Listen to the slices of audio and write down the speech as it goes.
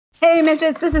Hey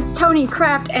Misfits, this is Toni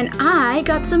Craft and I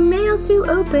got some mail to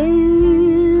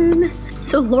open.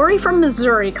 So Lori from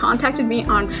Missouri contacted me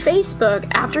on Facebook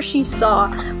after she saw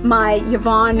my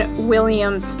Yvonne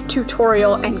Williams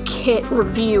tutorial and kit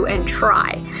review and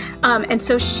try. And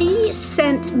so she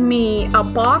sent me a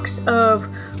box of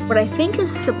what I think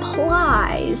is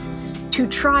supplies to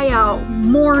try out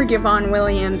more Yvonne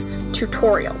Williams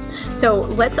tutorials. So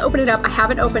let's open it up. I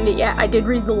haven't opened it yet. I did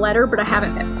read the letter, but I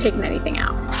haven't taken anything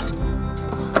out.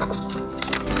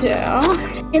 So,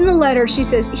 in the letter she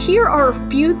says, here are a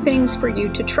few things for you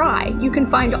to try. You can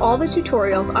find all the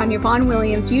tutorials on Yvonne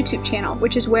Williams' YouTube channel,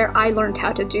 which is where I learned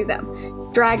how to do them.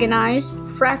 Dragon eyes,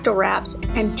 fractal wraps,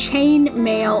 and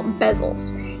chainmail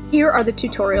bezels. Here are the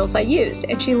tutorials I used.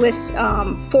 And she lists 4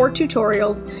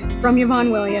 tutorials from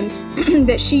Yvonne Williams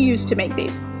that she used to make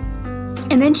these.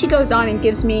 And then she goes on and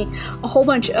gives me a whole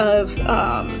bunch of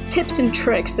tips and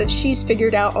tricks that she's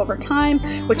figured out over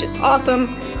time, which is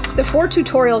awesome. The 4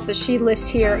 tutorials that she lists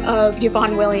here of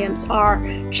Yvonne Williams are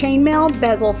Chainmail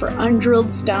bezel for undrilled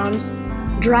stones,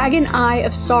 Dragon Eye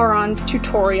of Sauron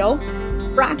tutorial,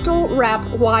 Fractal Wrap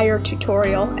Wire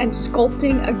tutorial, and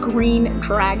Sculpting a Green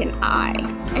Dragon Eye.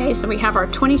 Okay, so we have our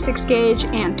 26 gauge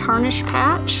and tarnish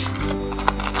patch,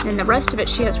 and the rest of it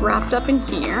she has wrapped up in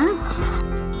here.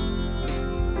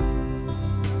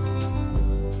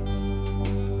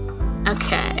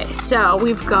 Okay, so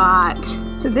we've got,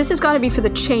 so this has got to be for the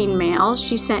chainmail.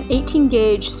 She sent 18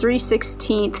 gauge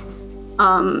 3/16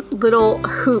 little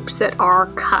hoops that are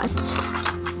cut.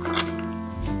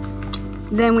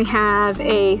 Then we have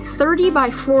a 30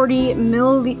 by 40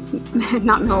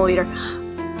 millimeter,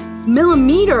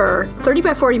 30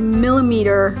 by 40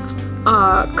 millimeter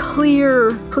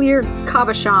clear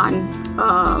cabochon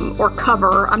or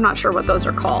cover. I'm not sure what those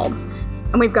are called.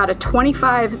 And we've got a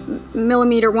 25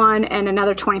 millimeter one and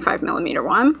another 25 millimeter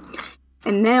one.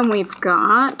 And then we've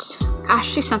got, gosh,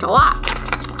 she sent a lot.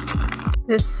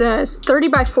 This says 30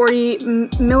 by 40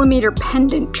 millimeter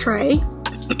pendant tray.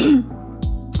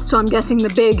 So I'm guessing the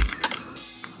big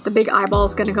eyeball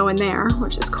is gonna go in there,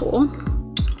 which is cool.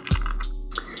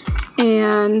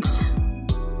 And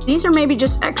these are maybe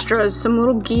just extras, some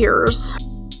little gears.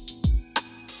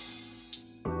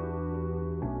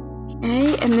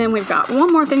 Okay, and then we've got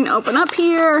one more thing to open up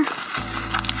here.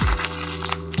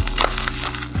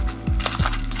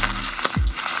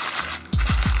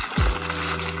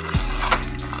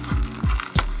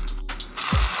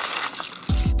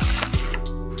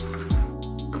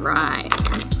 Right,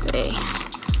 let's see.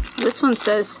 So this one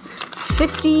says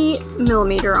 50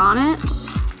 millimeter on it.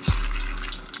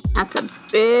 That's a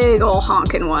big ol'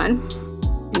 honkin' one.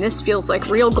 And this feels like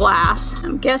real glass.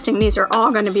 I'm guessing these are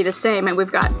all going to be the same. And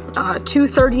we've got 2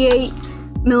 38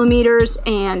 millimeters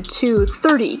and 2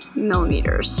 30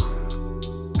 millimeters.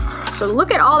 So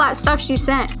look at all that stuff she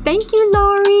sent. Thank you,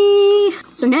 Lori.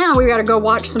 So now we've got to go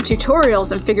watch some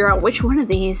tutorials and figure out which one of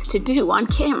these to do on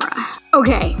camera.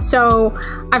 Okay, so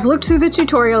I've looked through the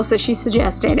tutorials that she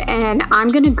suggested and I'm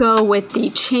gonna go with the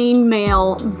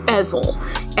chainmail bezel.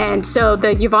 And so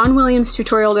the Yvonne Williams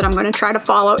tutorial that I'm gonna try to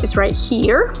follow is right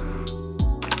here.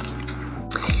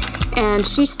 And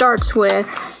she starts with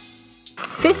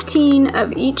 15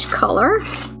 of each color.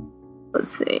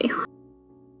 Let's see.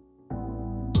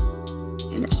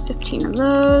 And there's 15 of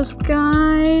those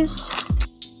guys.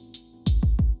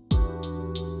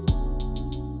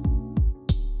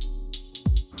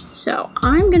 So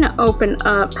I'm gonna open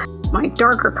up my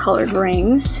darker colored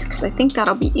rings because I think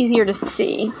that'll be easier to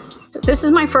see. So this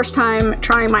is my first time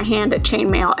trying my hand at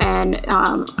chainmail, and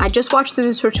I just watched through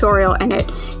the tutorial and it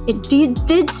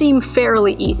did seem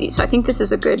fairly easy. So I think this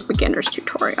is a good beginner's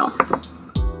tutorial.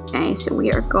 Okay, so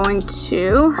we are going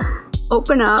to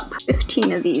open up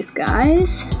 15 of these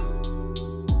guys.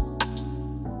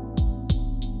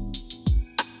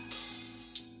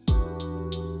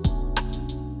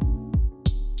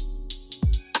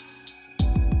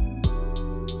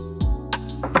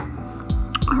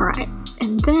 All right,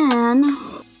 and then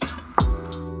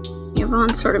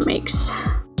Yvonne sort of makes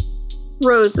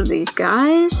rows of these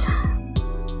guys.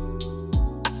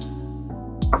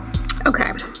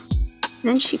 Okay,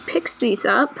 then she picks these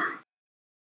up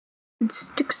and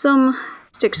sticks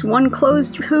one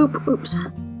closed hoop, oops,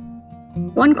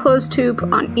 one closed hoop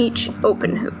on each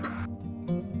open hoop.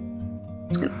 I'm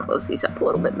just gonna close these up a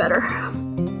little bit better.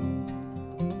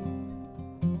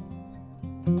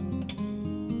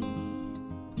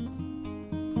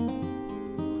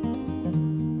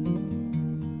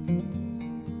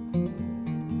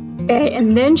 Okay,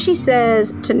 and then she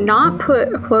says to not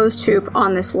put a closed hoop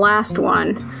on this last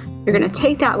one. You're going to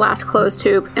take that last closed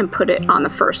hoop and put it on the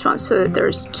first one so that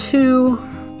there's 2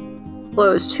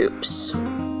 closed hoops.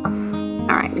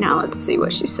 Alright, now let's see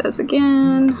what she says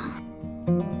again.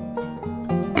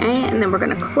 Okay, and then we're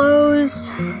gonna close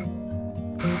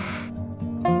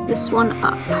this one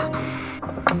up.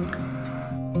 Okay.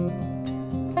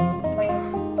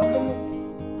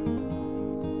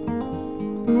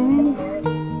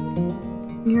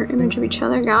 Mirror image of each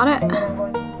other, got it?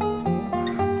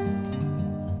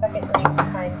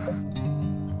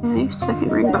 Okay,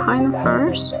 second ring behind the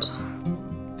first.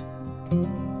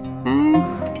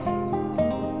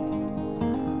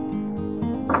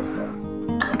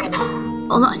 Okay,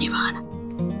 hold on, Yvonne.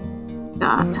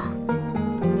 Got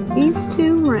these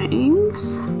two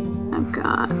rings. I've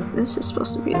got, this is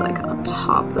supposed to be like on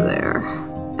top of there.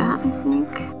 That, I think.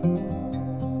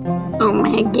 Oh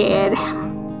my god.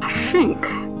 I think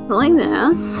like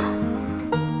this.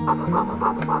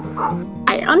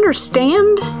 I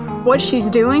understand what she's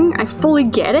doing. I fully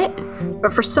get it.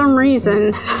 But for some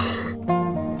reason,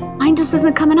 mine just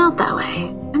isn't coming out that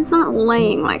way. It's not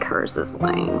laying like hers is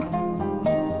laying.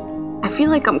 I feel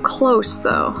like I'm close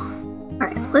though.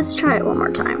 Alright, let's try it one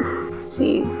more time.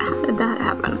 See, how did that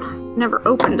happen? Never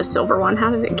opened a silver one.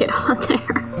 How did it get on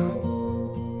there?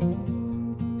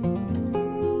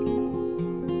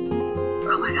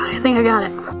 Oh my god, I think I got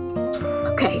it.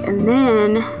 Okay, and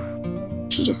then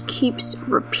she just keeps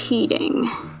repeating.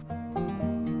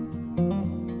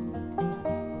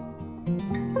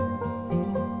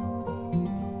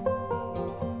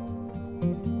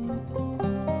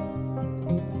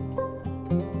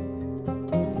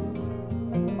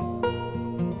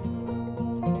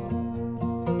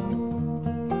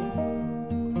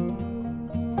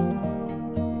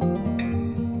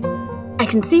 I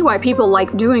can see why people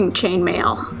like doing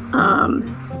chainmail,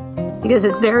 because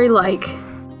it's very like,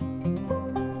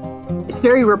 it's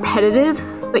very repetitive,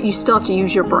 but you still have to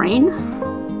use your brain,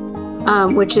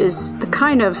 which is the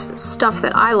kind of stuff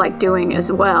that I like doing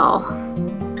as well.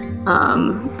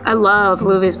 I love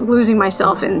losing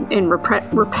myself in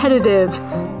repetitive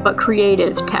but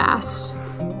creative tasks.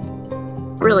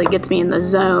 It really gets me in the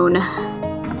zone.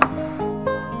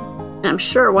 And I'm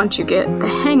sure once you get the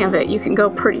hang of it, you can go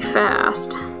pretty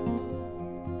fast.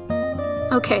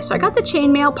 Okay, so I got the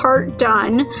chainmail part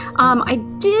done. I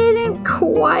didn't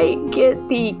quite get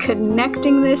the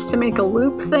connecting this to make a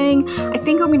loop thing. I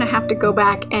think I'm gonna have to go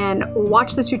back and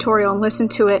watch the tutorial and listen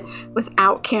to it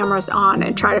without cameras on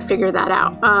and try to figure that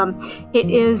out.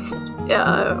 It is,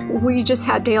 we just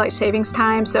had daylight savings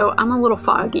time, so I'm a little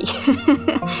foggy.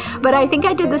 But I think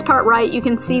I did this part right. You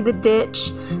can see the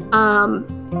ditch.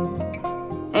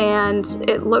 And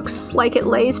it looks like it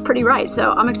lays pretty right,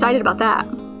 so I'm excited about that.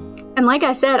 And like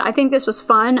I said, I think this was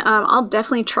fun. I'll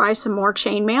definitely try some more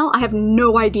chainmail. I have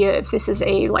no idea if this is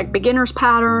a like beginner's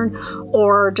pattern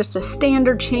or just a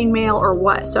standard chainmail or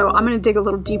what, so I'm gonna dig a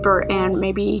little deeper and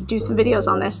maybe do some videos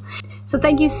on this. So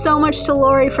thank you so much to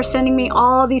Lori for sending me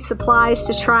all these supplies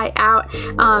to try out.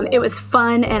 It was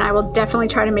fun, and I will definitely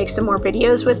try to make some more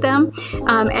videos with them.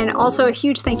 And also a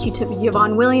huge thank you to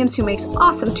Yvonne Williams, who makes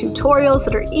awesome tutorials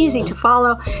that are easy to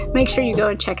follow. Make sure you go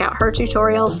and check out her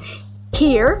tutorials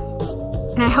here.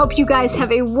 And I hope you guys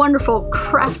have a wonderful,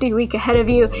 crafty week ahead of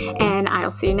you, and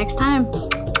I'll see you next time.